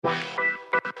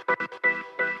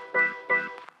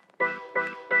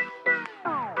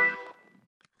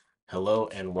hello,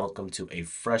 and welcome to a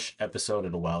fresh episode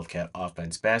of the Wildcat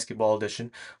Offense Basketball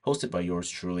Edition, hosted by yours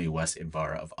truly, Wes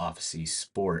Ibarra of Office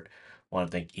Sport. I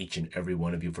want to thank each and every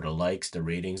one of you for the likes, the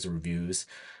ratings, the reviews,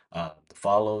 the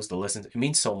follows, the listens. It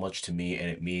means so much to me, and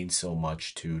it means so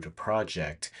much to the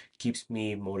project. It keeps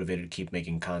me motivated to keep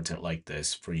making content like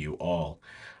this for you all.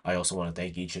 I also want to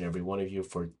thank each and every one of you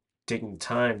for taking the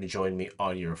time to join me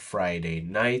on your Friday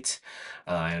night.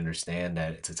 I understand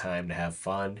that it's a time to have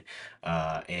fun,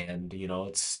 and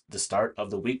it's the start of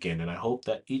the weekend, and I hope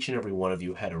that each and every one of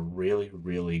you had a really,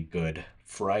 really good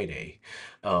Friday.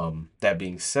 That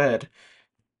being said,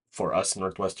 for us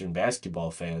Northwestern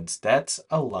basketball fans, that's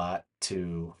a lot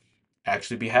to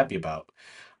actually be happy about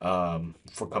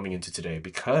for coming into today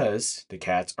because the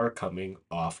Cats are coming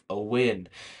off a win.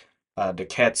 The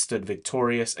Cats stood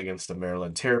victorious against the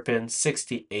Maryland Terrapins,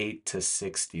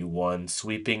 68-61,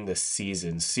 sweeping the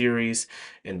season series,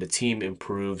 and the team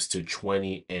improves to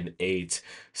 20-8,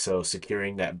 so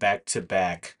securing that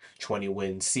back-to-back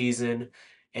 20-win season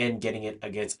and getting it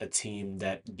against a team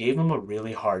that gave them a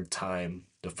really hard time.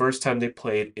 The first time they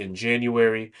played in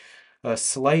January, a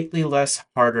slightly less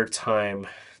harder time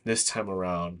this time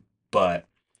around, but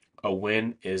a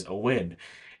win is a win.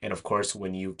 And of course,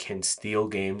 when you can steal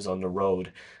games on the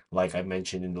road, like I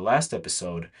mentioned in the last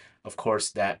episode, of course,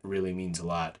 that really means a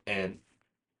lot. And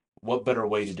what better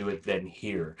way to do it than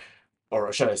here,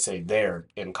 or should I say there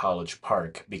in College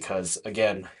Park? Because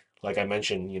again, like I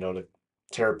mentioned, the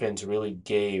Terrapins really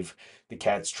gave the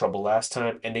Cats trouble last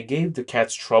time, and they gave the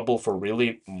Cats trouble for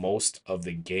really most of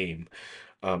the game.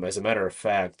 As a matter of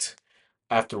fact,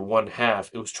 after one half,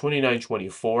 it was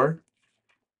 29-24.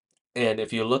 And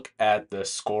if you look at the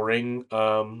scoring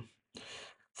for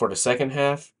the second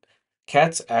half,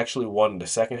 Cats actually won the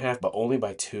second half, but only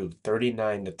by two,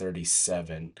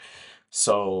 39-37.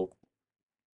 So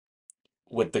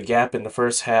with the gap in the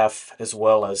first half, as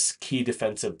well as key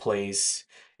defensive plays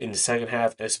in the second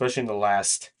half, especially in the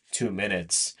last 2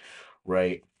 minutes,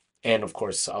 right? And of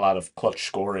course, a lot of clutch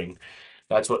scoring.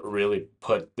 That's what really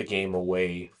put the game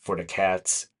away for the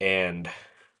Cats and,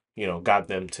 got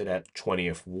them to that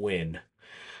 20th win.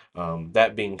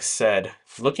 That being said,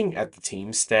 looking at the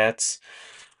team stats,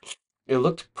 it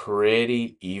looked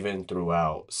pretty even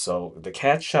throughout. So the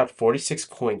Cats shot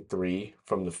 46.3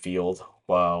 from the field,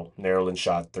 while Maryland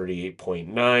shot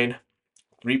 38.9.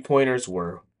 Three-pointers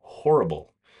were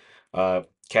horrible.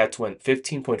 Cats went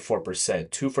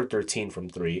 15.4%, 2 for 13 from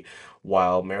three,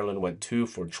 while Maryland went 2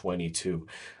 for 22.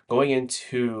 Going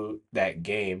into that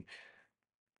game,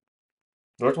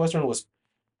 Northwestern was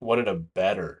one of the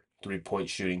better three-point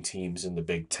shooting teams in the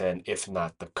Big Ten, if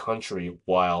not the country,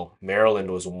 while Maryland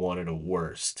was one of the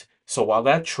worst. So while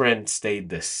that trend stayed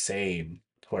the same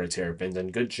for the Terrapins,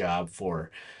 and good job for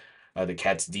the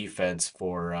Cats defense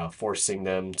for forcing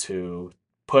them to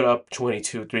put up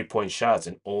 22 three-point shots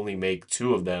and only make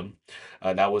two of them.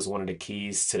 That was one of the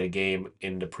keys to the game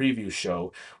in the preview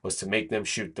show, was to make them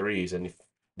shoot threes. And if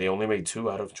they only made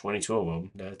two out of 22 of them,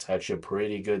 that's actually a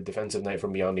pretty good defensive night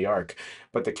from beyond the arc.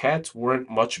 But the Cats weren't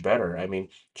much better. I mean,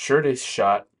 sure, they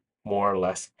shot more or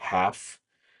less half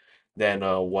than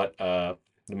what the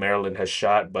Maryland has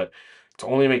shot, but to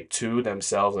only make two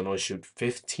themselves and only shoot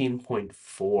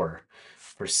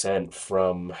 15.4%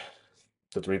 from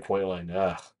the 3-point line.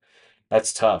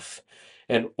 That's tough.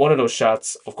 And one of those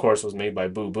shots, of course, was made by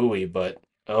Boo Buie, but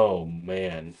oh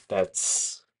man,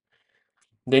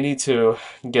 they need to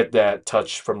get that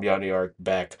touch from beyond the arc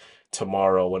back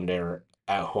tomorrow when they're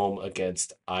at home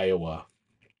against Iowa.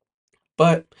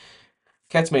 But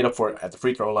Cats made up for it at the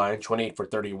free throw line, 28 for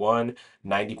 31,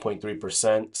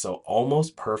 90.3%, so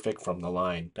almost perfect from the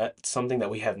line. That's something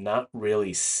that we have not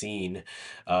really seen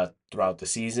throughout the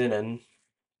season, and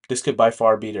this could by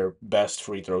far be their best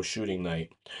free throw shooting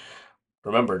night.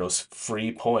 Remember, those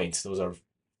free points, those are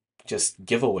just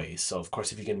giveaways. So, of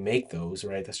course, if you can make those,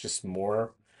 right, that's just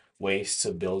more ways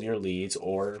to build your leads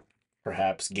or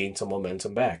perhaps gain some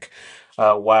momentum back.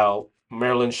 While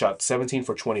Maryland shot 17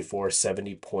 for 24,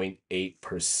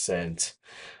 70.8%.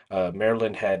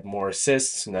 Maryland had more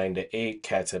assists, 9-8.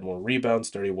 Cats had more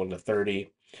rebounds, 31-30.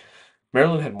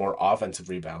 Maryland had more offensive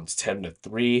rebounds,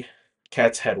 10-3.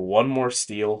 Cats had one more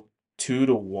steal,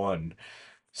 2-1.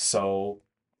 So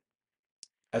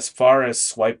as far as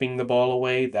swiping the ball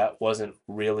away, that wasn't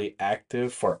really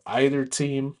active for either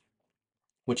team,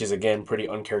 which is again pretty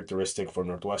uncharacteristic for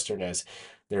Northwestern as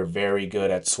they're very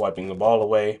good at swiping the ball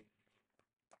away.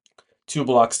 2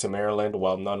 blocks to Maryland,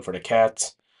 while none for the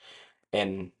Cats.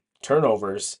 And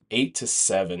turnovers,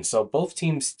 8-7. So both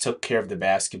teams took care of the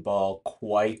basketball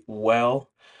quite well.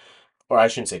 Or I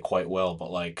shouldn't say quite well,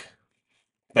 but like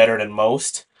better than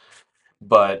most.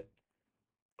 But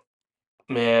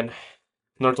Man,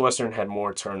 Northwestern had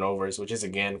more turnovers, which is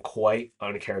again quite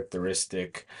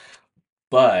uncharacteristic.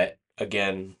 But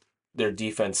again, their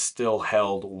defense still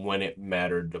held when it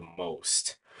mattered the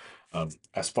most.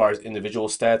 As far as individual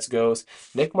stats goes,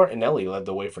 Nick Martinelli led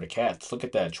the way for the Cats. Look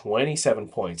at that, 27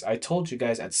 points. I told you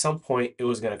guys at some point it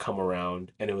was going to come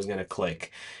around and it was going to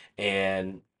click.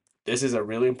 And this is a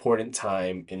really important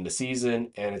time in the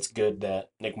season, and it's good that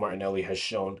Nick Martinelli has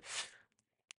shown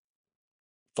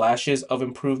flashes of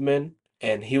improvement,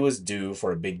 and he was due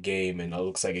for a big game, and it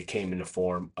looks like it came in the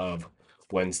form of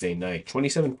Wednesday night.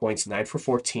 27 points, 9 for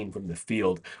 14 from the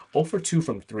field, 0 for 2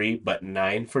 from 3, but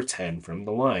 9 for 10 from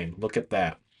the line. Look at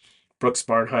that. Brooks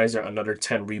Barnhizer, another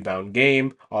 10 rebound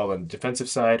game, all on the defensive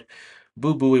side.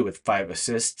 Boo Buie with 5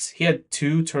 assists. He had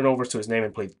 2 turnovers to his name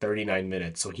and played 39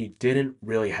 minutes, so he didn't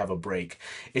really have a break.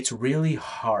 It's really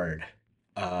hard,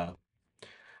 uh,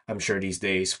 I'm sure, these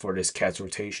days for this Cats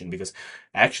rotation because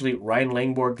actually Ryan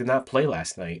Langborg did not play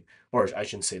last night, or I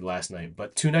shouldn't say last night,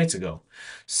 but 2 nights ago.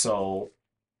 So,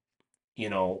 you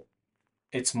know,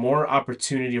 it's more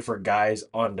opportunity for guys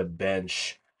on the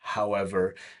bench.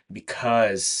 However,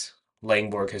 because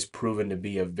Langborg has proven to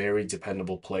be a very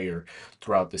dependable player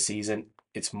throughout the season,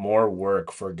 it's more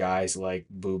work for guys like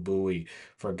Boo Buie,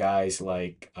 for guys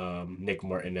like Nick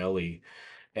Martinelli,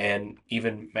 and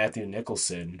even Matthew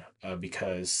Nicholson,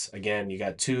 because again, you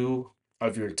got two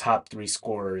of your top three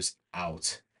scorers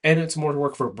out. And it's more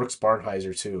work for Brooks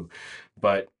Barnhizer too.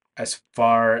 But as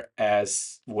far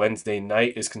as Wednesday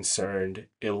night is concerned,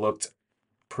 it looked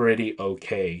pretty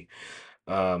okay.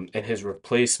 And his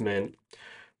replacement,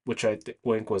 which I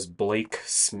think was Blake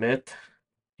Smith.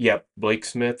 Yep, Blake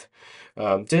Smith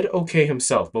did okay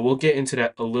himself, but we'll get into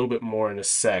that a little bit more in a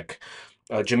sec.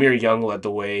 Jameer Young led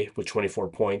the way with 24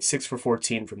 points, 6 for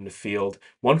 14 from the field,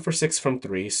 1 for 6 from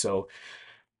 3. So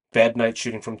bad night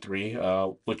shooting from 3,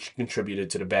 which contributed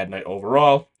to the bad night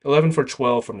overall. 11 for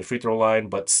 12 from the free throw line,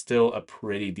 but still a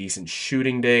pretty decent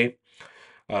shooting day.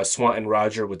 Swanton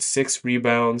Roger with 6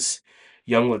 rebounds.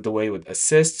 Young led the way with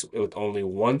assists with only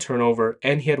 1 turnover,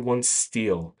 and he had 1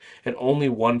 steal and only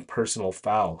 1 personal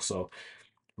foul. So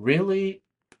really,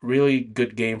 really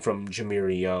good game from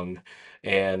Jameer Young.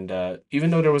 And even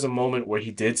though there was a moment where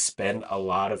he did spend a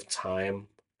lot of time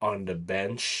on the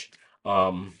bench,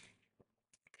 um,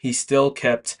 he still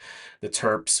kept the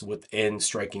Terps within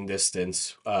striking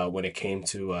distance when it came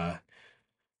to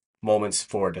moments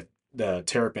for the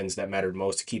Terrapins that mattered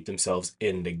most to keep themselves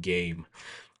in the game.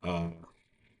 Uh,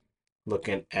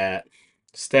 Looking at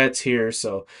stats here,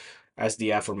 so as the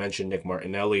aforementioned Nick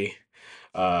Martinelli,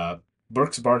 uh,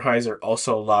 Brooks Barnhizer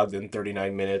also logged in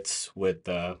 39 minutes with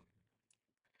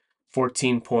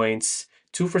 14 points,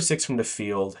 2 for 6 from the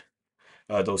field,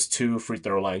 those 2 free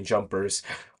throw line jumpers,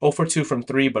 0 for 2 from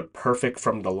 3, but perfect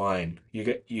from the line.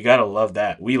 You gotta love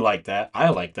that. We like that. I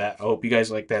like that. I hope you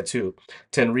guys like that too.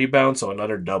 10 rebounds, so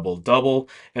another double double,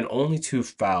 and only 2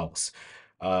 fouls.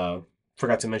 Uh,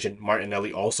 Forgot to mention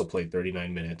Martinelli also played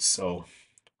 39 minutes. So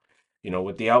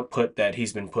with the output that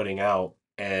he's been putting out,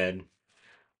 and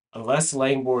unless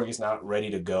Langborg is not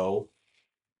ready to go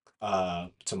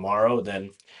tomorrow,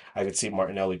 then I could see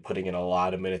Martinelli putting in a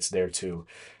lot of minutes there too.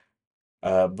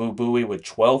 Boo Buie with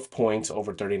 12 points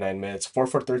over 39 minutes, 4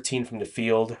 for 13 from the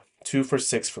field, 2 for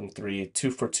 6 from 3, 2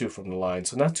 for 2 from the line.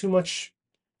 So not too much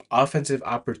offensive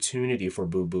opportunity for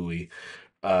Boo Buie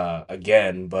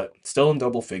again, but still in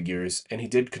double figures. And he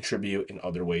did contribute in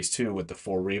other ways too, with the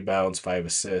 4 rebounds, 5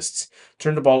 assists,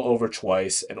 turned the ball over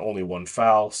twice, and only 1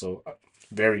 foul. So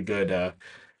very good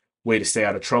way to stay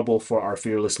out of trouble for our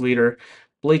fearless leader.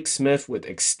 Blake Smith with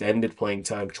extended playing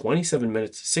time, 27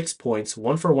 minutes, 6 points,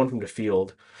 1 for 1 from the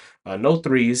field. No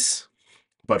threes,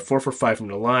 but 4 for 5 from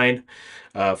the line.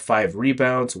 5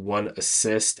 rebounds, 1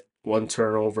 assist, 1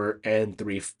 turnover, and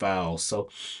 3 fouls. So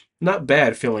not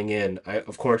bad filling in.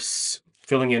 Of course,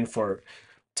 filling in for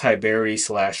Tiberi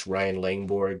 / Ryan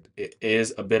Langborg, it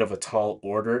is a bit of a tall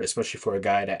order, especially for a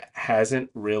guy that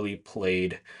hasn't really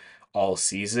played all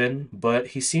season, but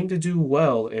he seemed to do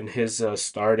well in his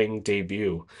starting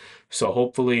debut. So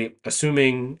hopefully,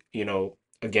 assuming,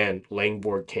 again,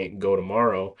 Langborg can't go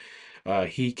tomorrow,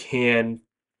 he can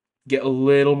get a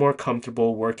little more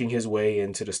comfortable working his way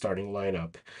into the starting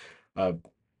lineup. Uh,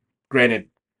 Granted,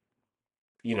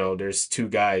 there's 2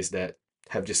 guys that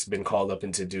have just been called up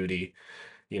into duty,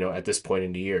 at this point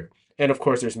in the year. And of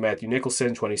course, there's Matthew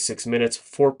Nicholson, 26 minutes,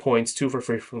 4 points, 2 for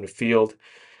 3 from the field,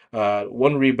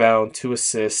 1 rebound, 2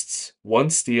 assists, 1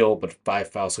 steal, but 5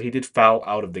 fouls. So he did foul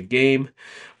out of the game,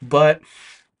 but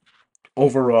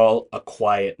overall, a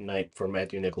quiet night for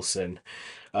Matthew Nicholson.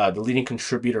 The leading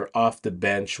contributor off the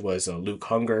bench was Luke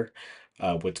Hunger.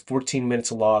 with 14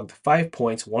 minutes logged, 5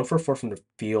 points, 1 for 4 from the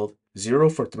field, 0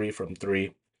 for 3 from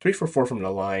 3, 3 for 4 from the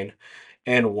line,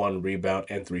 and 1 rebound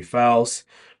and 3 fouls.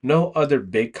 No other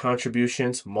big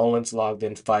contributions. Mullins logged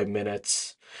in 5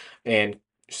 minutes, and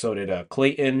so did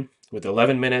Clayton with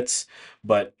 11 minutes,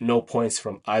 but no points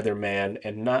from either man,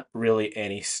 and not really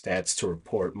any stats to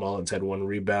report. Mullins had 1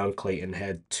 rebound, Clayton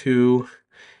had 2,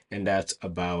 and that's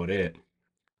about it.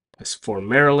 As for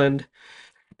Maryland,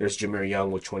 there's Jameer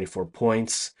Young with 24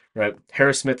 points. Right,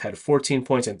 Harris Smith had 14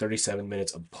 points and 37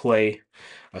 minutes of play.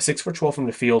 6 for 12 from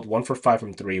the field, 1 for 5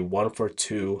 from 3, 1 for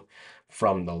 2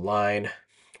 from the line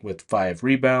with 5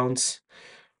 rebounds.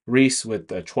 Reese with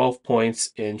 12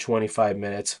 points in 25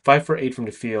 minutes, 5 for 8 from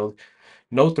the field,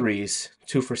 no threes,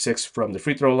 2 for 6 from the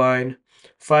free throw line,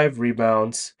 5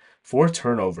 rebounds, 4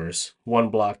 turnovers, 1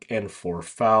 block, and 4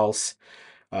 fouls.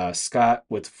 Scott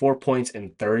with 4 points in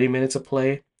 30 minutes of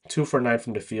play, 2 for 9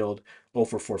 from the field, 0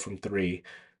 for 4 from 3.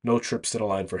 No trips to the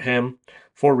line for him.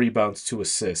 4 rebounds, 2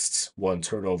 assists, 1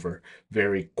 turnover.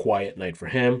 Very quiet night for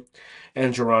him.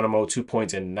 And Geronimo, 2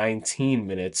 points in 19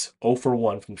 minutes, 0 for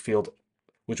 1 from the field,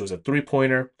 which was a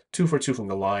 3-pointer, 2 for 2 from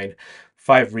the line,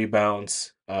 5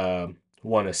 rebounds, 1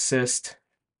 assist,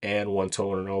 and 1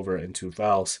 turnover and 2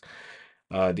 fouls.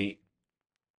 The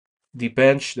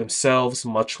bench themselves,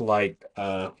 much like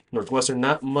Northwestern,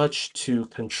 not much to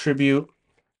contribute.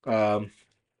 Um,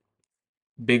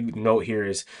 Big note here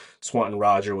is Swanton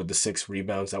Roger with the 6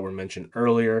 rebounds that were mentioned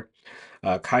earlier.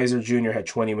 Kaiser Jr. had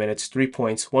 20 minutes, 3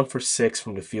 points, 1 for 6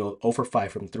 from the field, 0 for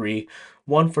 5 from 3,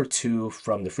 1 for 2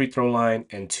 from the free throw line,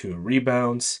 and 2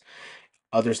 rebounds.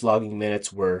 Others logging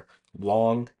minutes were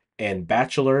Long and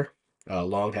Batchelor.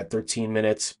 Long had 13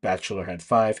 minutes, Batchelor had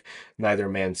 5. Neither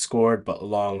man scored, but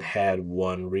Long had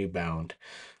 1 rebound.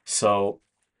 So,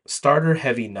 starter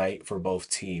heavy night for both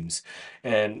teams.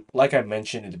 And like I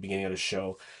mentioned at the beginning of the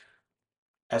show,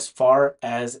 as far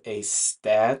as a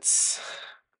stats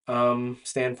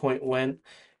standpoint went,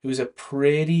 it was a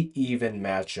pretty even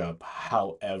matchup.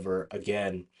 However,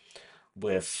 again,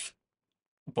 with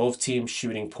both teams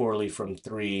shooting poorly from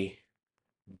 3,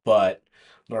 but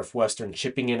Northwestern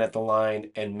chipping in at the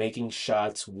line and making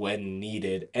shots when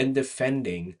needed and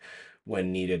defending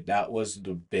when needed. That was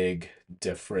the big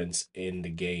difference in the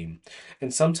game.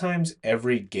 And sometimes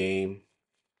every game,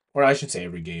 or I should say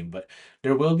every game, but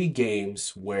there will be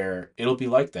games where it'll be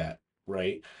like that,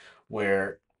 right?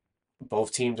 Where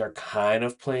both teams are kind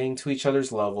of playing to each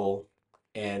other's level,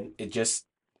 and it just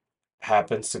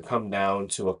happens to come down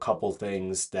to a couple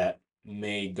things that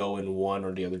may go in one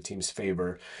or the other team's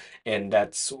favor. And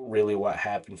that's really what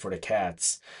happened for the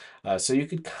Cats. So you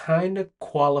could kind of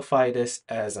qualify this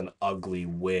as an ugly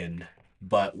win,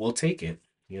 but we'll take it.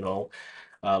 You know,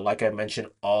 like I mentioned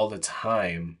all the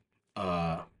time,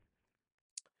 uh,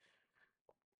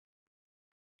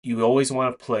 you always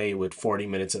want to play with 40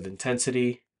 minutes of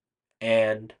intensity.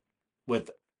 And with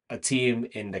a team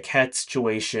in the Cat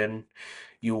situation,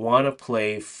 you want to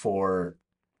play for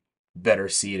better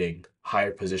seeding,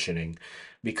 higher positioning,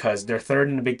 because they're third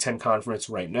in the Big Ten Conference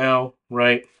right now,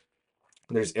 right?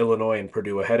 There's Illinois and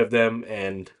Purdue ahead of them,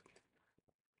 and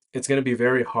it's going to be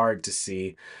very hard to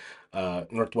see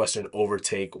Northwestern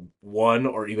overtake one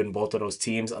or even both of those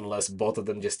teams unless both of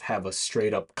them just have a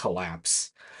straight up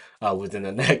collapse within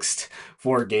the next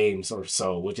 4 games or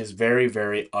so, which is very,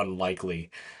 very unlikely.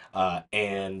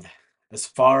 And as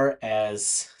far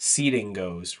as seeding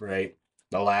goes, right,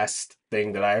 the last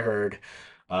thing that I heard,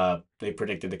 they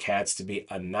predicted the Cats to be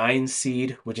a 9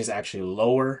 seed, which is actually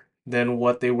lower than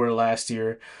what they were last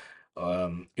year.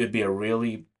 It would be a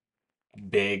really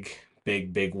big,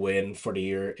 big win for the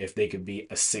year if they could be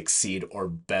a 6 seed or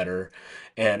better.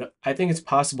 And I think it's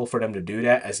possible for them to do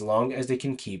that as long as they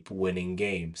can keep winning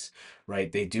games,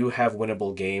 right? They do have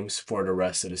winnable games for the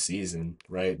rest of the season,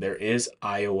 right? There is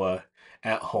Iowa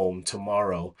at home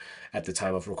tomorrow at the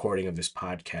time of recording of this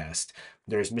podcast.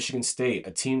 There's Michigan State,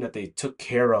 a team that they took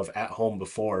care of at home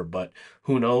before, but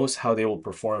who knows how they will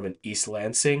perform in East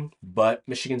Lansing. But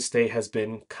Michigan State has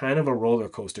been kind of a roller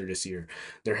coaster this year.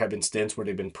 There have been stints where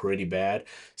they've been pretty bad,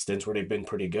 stints where they've been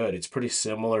pretty good. It's pretty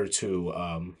similar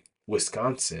to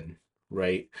Wisconsin,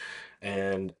 right?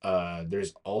 And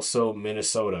there's also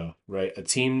Minnesota, right? A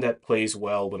team that plays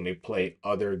well when they play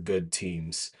other good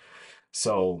teams.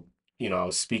 So, I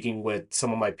was speaking with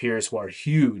some of my peers who are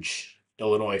huge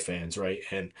Illinois fans, right?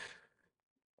 And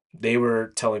they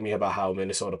were telling me about how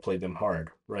Minnesota played them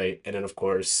hard, right? And then, of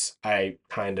course, I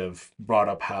kind of brought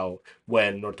up how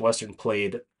when Northwestern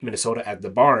played Minnesota at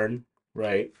the barn,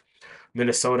 right?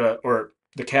 Minnesota or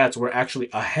the Cats were actually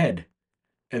ahead.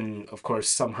 And of course,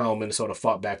 somehow Minnesota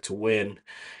fought back to win.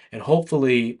 And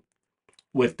hopefully,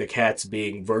 with the Cats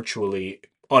being virtually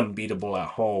unbeatable at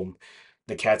home,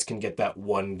 the Cats can get that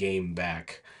one game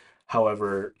back.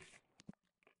 However,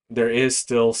 there is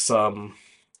still some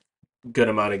good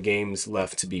amount of games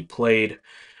left to be played,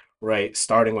 right?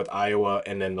 Starting with Iowa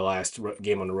and then the last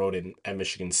game on the road at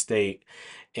Michigan State.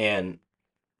 And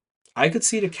I could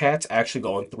see the Cats actually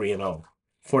going 3-0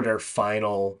 for their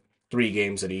final 3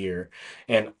 games of the year.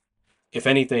 And if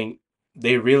anything,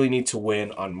 they really need to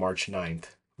win on March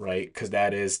 9th, right? Because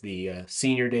that is the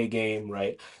senior day game,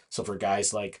 right? So for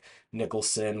guys like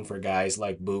Nicholson, for guys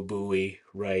like Boo Booey,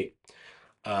 right?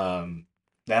 Um,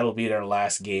 that'll be their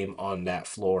last game on that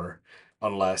floor,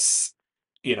 unless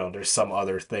there's some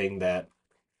other thing that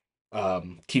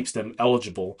keeps them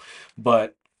eligible.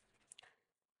 But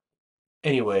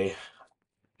anyway,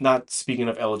 not speaking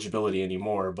of eligibility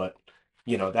anymore, but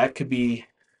that could be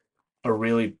a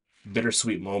really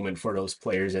bittersweet moment for those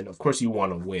players. And of course, you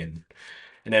want to win.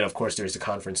 And then, of course, there's the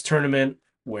conference tournament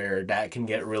where that can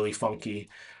get really funky,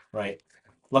 right?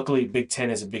 Luckily, Big Ten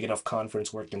is a big enough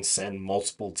conference where it can send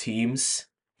multiple teams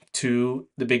to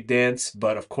the big dance.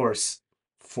 But of course,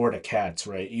 for the Cats,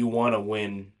 right, you want to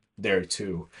win there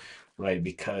too, right?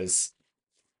 Because,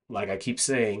 like I keep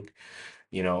saying,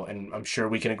 and I'm sure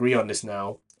we can agree on this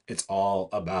now, it's all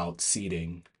about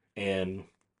seeding. And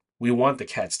we want the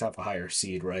Cats to have a higher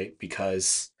seed, right?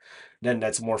 Because then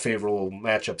that's more favorable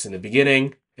matchups in the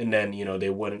beginning. And then, they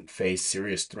wouldn't face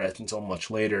serious threats until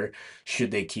much later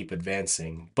should they keep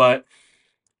advancing. But,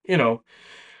 you know,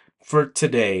 for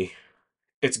today,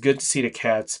 it's good to see the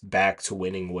Cats back to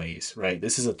winning ways, right?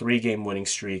 This is a 3 game winning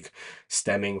streak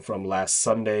stemming from last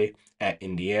Sunday at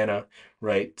Indiana,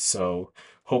 right? So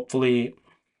hopefully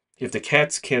if the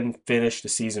Cats can finish the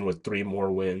season with 3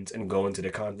 more wins and go into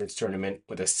the conference tournament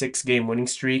with a 6 game winning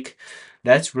streak,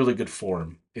 that's really good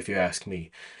form, if you ask me.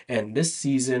 And this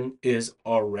season is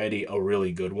already a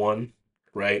really good one,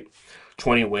 right?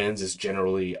 20 wins is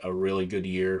generally a really good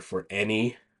year for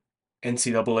any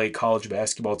NCAA college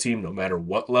basketball team, no matter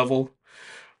what level,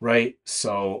 right?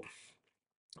 So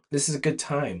this is a good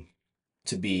time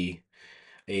to be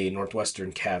a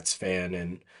Northwestern Cats fan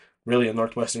and really a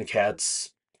Northwestern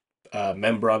Cats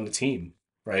member on the team,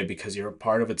 right? Because you're a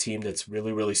part of a team that's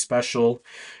really, really special.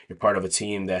 You're part of a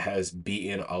team that has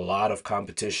beaten a lot of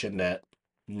competition that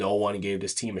no one gave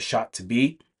this team a shot to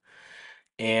beat.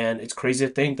 And it's crazy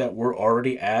to think that we're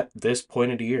already at this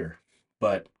point of the year.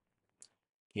 But,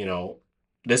 you know,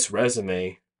 this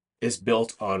resume is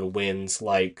built on wins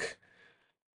like,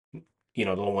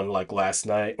 the one like last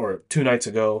night or 2 nights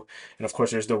ago. And of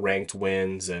course, there's the ranked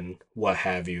wins and what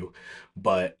have you.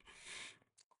 But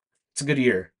it's a good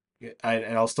year.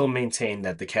 And I'll still maintain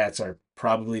that the Cats are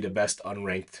probably the best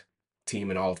unranked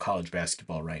team in all of college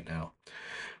basketball right now.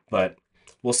 But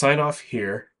we'll sign off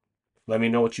here. Let me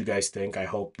know what you guys think. I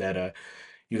hope that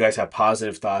you guys have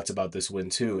positive thoughts about this win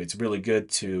too. It's really good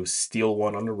to steal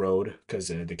one on the road because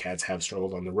the Cats have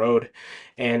struggled on the road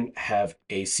and have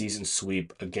a season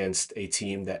sweep against a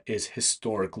team that is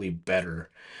historically better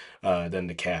than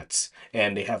the Cats.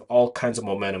 And they have all kinds of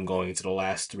momentum going into the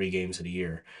last 3 games of the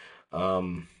year.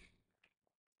 Um,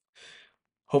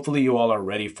 Hopefully, you all are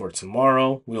ready for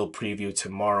tomorrow. We'll preview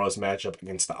tomorrow's matchup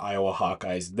against the Iowa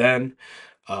Hawkeyes then.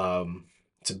 Um,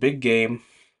 it's a big game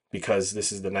because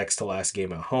this is the next to last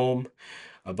game at home.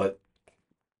 But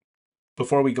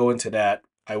before we go into that,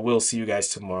 I will see you guys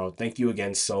tomorrow. Thank you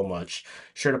again so much.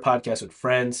 Share the podcast with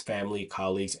friends, family,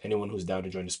 colleagues, anyone who's down to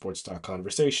join the sports talk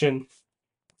conversation.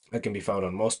 That can be found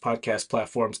on most podcast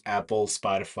platforms: Apple,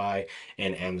 Spotify,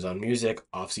 and Amazon Music.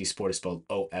 Offsie Sport is spelled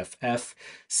OFFCIESPORT.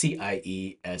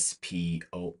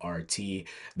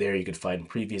 There you can find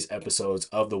previous episodes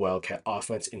of the Wildcat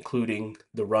offense, including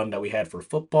the run that we had for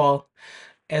football,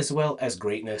 as well as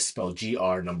Greatness, spelled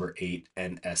GR number 8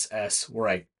 NSS, where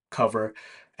I cover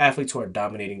athletes who are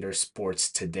dominating their sports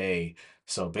today.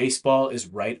 So baseball is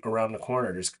right around the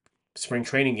corner. There's spring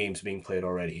training games being played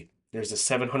already. There's a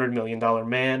 $700 million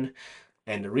man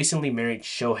and the recently married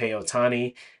Shohei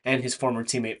Ohtani and his former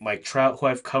teammate Mike Trout, who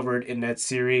I've covered in that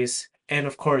series. And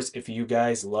of course, if you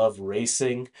guys love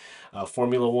racing,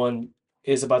 Formula One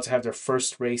is about to have their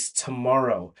first race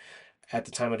tomorrow at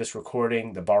the time of this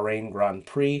recording, the Bahrain Grand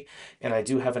Prix. And I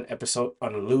do have an episode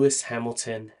on Lewis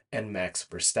Hamilton and Max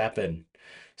Verstappen.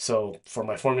 So, for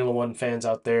my Formula One fans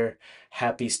out there,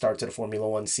 happy start to the Formula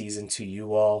One season to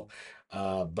you all.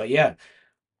 But yeah,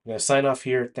 I'm going to sign off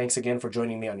here. Thanks again for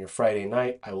joining me on your Friday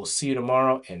night. I will see you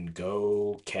tomorrow and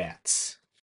go Cats.